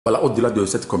Voilà, au-delà de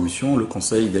cette commission, le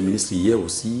Conseil des ministres hier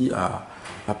aussi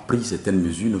a pris certaines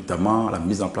mesures, notamment la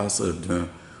mise en place d'un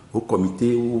haut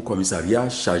comité ou commissariat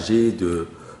chargé de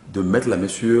mettre la main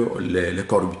sur les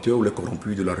corrupteurs ou les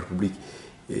corrompus de la République.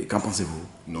 Qu'en pensez-vous?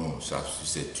 Non, ça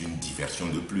c'est une diversion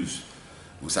de plus.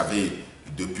 Vous savez,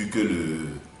 depuis que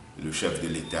le chef de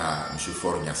l'État, M.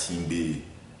 Faure Gnassingbé,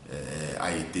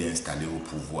 a été installé au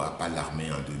pouvoir par l'armée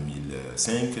en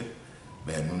 2005,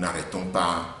 ben, nous n'arrêtons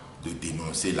pas de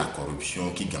dénoncer la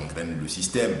corruption qui gangrène le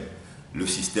système. Le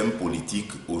système politique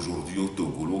aujourd'hui au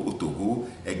Togo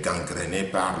est gangréné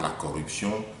par la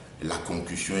corruption, la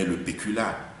concussion et le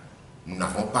péculat. Nous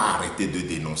n'avons pas arrêté de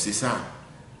dénoncer ça.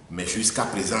 Mais jusqu'à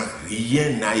présent,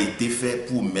 rien n'a été fait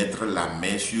pour mettre la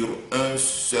main sur un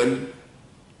seul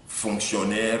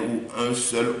fonctionnaire ou un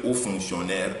seul haut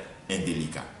fonctionnaire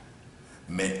indélicat.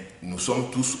 Mais nous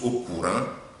sommes tous au courant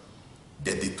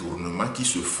des détournements qui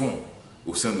se font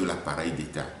au sein de l'appareil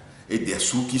d'État et des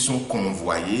sous qui sont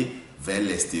convoyés vers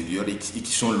l'extérieur et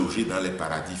qui sont logés dans les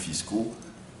paradis fiscaux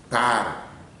par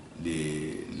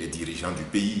les dirigeants du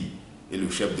pays. Et le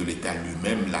chef de l'État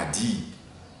lui-même l'a dit.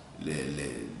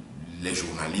 Les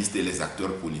journalistes et les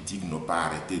acteurs politiques n'ont pas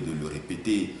arrêté de le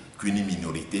répéter, qu'une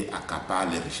minorité accapare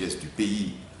les richesses du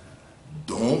pays.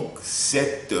 Donc,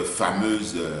 cette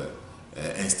fameuse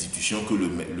institution que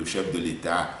le chef de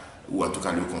l'État, ou en tout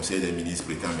cas le Conseil des ministres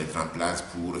prétend mettre en place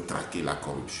pour traquer la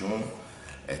corruption,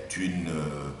 est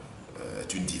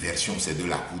une diversion, c'est de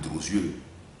la poudre aux yeux.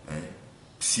 Hein.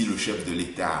 Si le chef de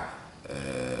l'État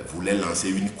voulait lancer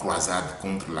une croisade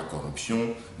contre la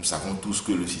corruption, nous savons tous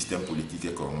que le système politique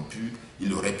est corrompu,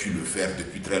 il aurait pu le faire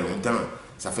depuis très longtemps.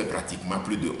 Ça fait pratiquement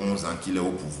plus de 11 ans qu'il est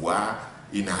au pouvoir,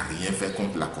 il n'a rien fait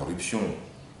contre la corruption.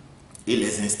 Et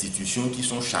les institutions qui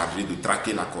sont chargées de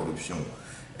traquer la corruption,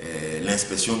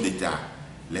 l'inspection d'État,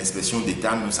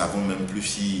 nous ne savons même plus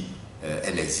si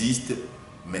elle existe,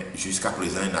 mais jusqu'à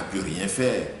présent, elle n'a pu rien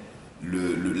faire.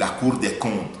 La Cour des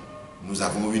comptes, nous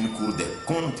avons une Cour des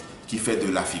comptes qui fait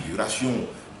de la figuration,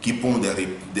 qui pond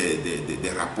des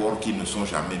rapports qui ne sont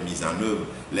jamais mis en œuvre.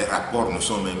 Les rapports ne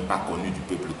sont même pas connus du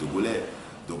peuple togolais.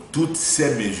 Donc toutes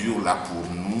ces mesures-là,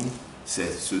 pour nous,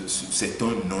 c'est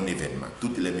un non-événement.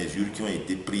 Toutes les mesures qui ont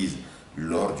été prises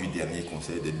lors du dernier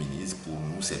Conseil des ministres, pour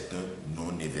nous, c'est un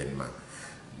non-événement.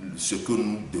 Ce que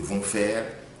nous devons faire,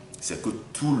 c'est que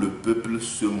tout le peuple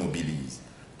se mobilise,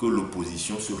 que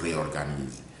l'opposition se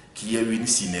réorganise, qu'il y ait une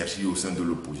synergie au sein de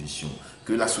l'opposition,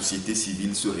 que la société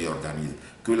civile se réorganise,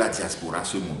 que la diaspora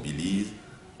se mobilise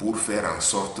pour faire en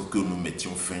sorte que nous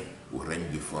mettions fin au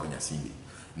règne de Faure Gnassingbé.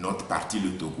 Notre parti,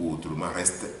 le Togo, autrement,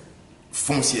 reste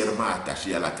foncièrement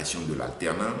attaché à la question de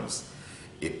l'alternance.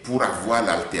 Et pour avoir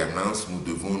l'alternance, nous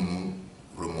devons nous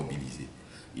remobiliser.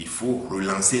 Il faut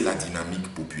relancer la dynamique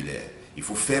populaire. Il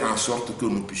faut faire en sorte que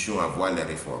nous puissions avoir les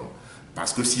réformes.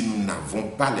 Parce que si nous n'avons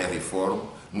pas les réformes,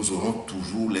 nous aurons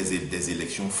toujours des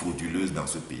élections frauduleuses dans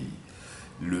ce pays.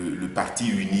 Le parti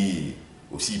uni,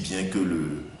 aussi bien que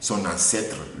son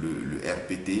ancêtre, le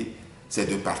RPT, ces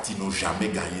deux partis n'ont jamais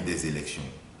gagné des élections.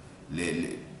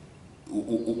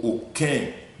 Aucun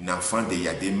enfant des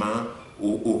Yadema,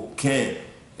 aucun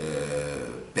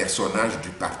personnage du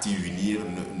parti uni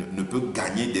ne peut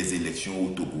gagner des élections au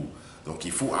Togo. Donc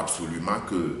il faut absolument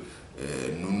que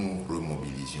nous nous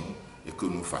remobilisions et que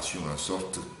nous fassions en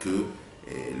sorte que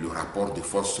le rapport de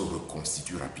force se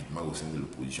reconstitue rapidement au sein de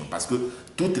l'opposition. Parce que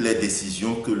toutes les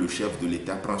décisions que le chef de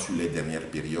l'État prend sur les dernières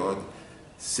périodes,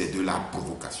 c'est de la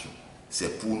provocation.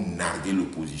 C'est pour narguer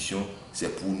l'opposition,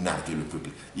 c'est pour narguer le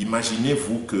peuple.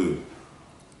 Imaginez-vous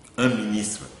qu'un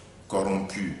ministre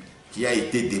corrompu qui a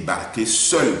été débarqué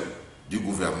seul du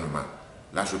gouvernement,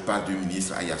 là je parle du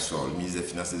ministre Ayassol, ministre des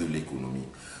Finances et de l'Économie,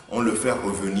 on le fait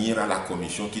revenir à la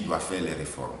commission qui doit faire les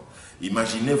réformes.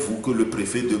 Imaginez-vous que le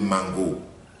préfet de Mango,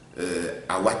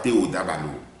 Awate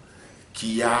Odabalo,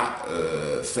 qui a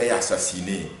fait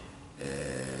assassiner,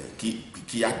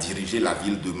 qui a dirigé la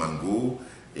ville de Mango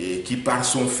et qui par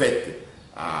son fait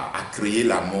a créé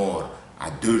la mort à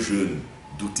deux jeunes,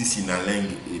 Douti Sinaleng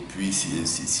et puis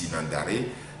Sinandare,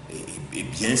 et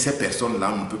bien ces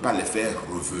personnes-là, on ne peut pas les faire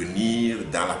revenir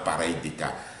dans l'appareil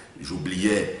d'État.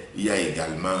 J'oubliais, il y a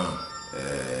également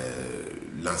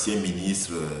l'ancien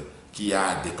ministre qui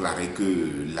a déclaré que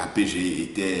l'APG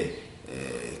était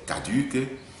caduque.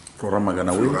 Florent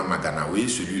Maganaoui,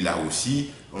 celui-là aussi,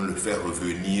 on le fait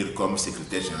revenir comme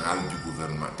secrétaire général du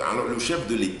gouvernement. Alors le chef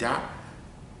de l'État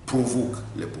provoque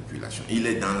les populations. Il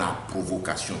est dans la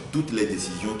provocation. Toutes les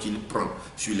décisions qu'il prend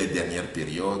sur les dernières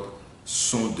périodes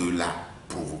sont de la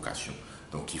provocation.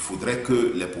 Donc il faudrait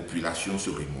que les populations se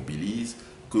remobilisent,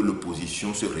 que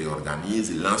l'opposition se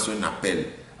réorganise, lance un appel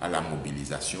à la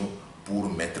mobilisation pour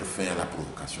mettre fin à la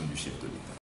provocation du chef de l'État.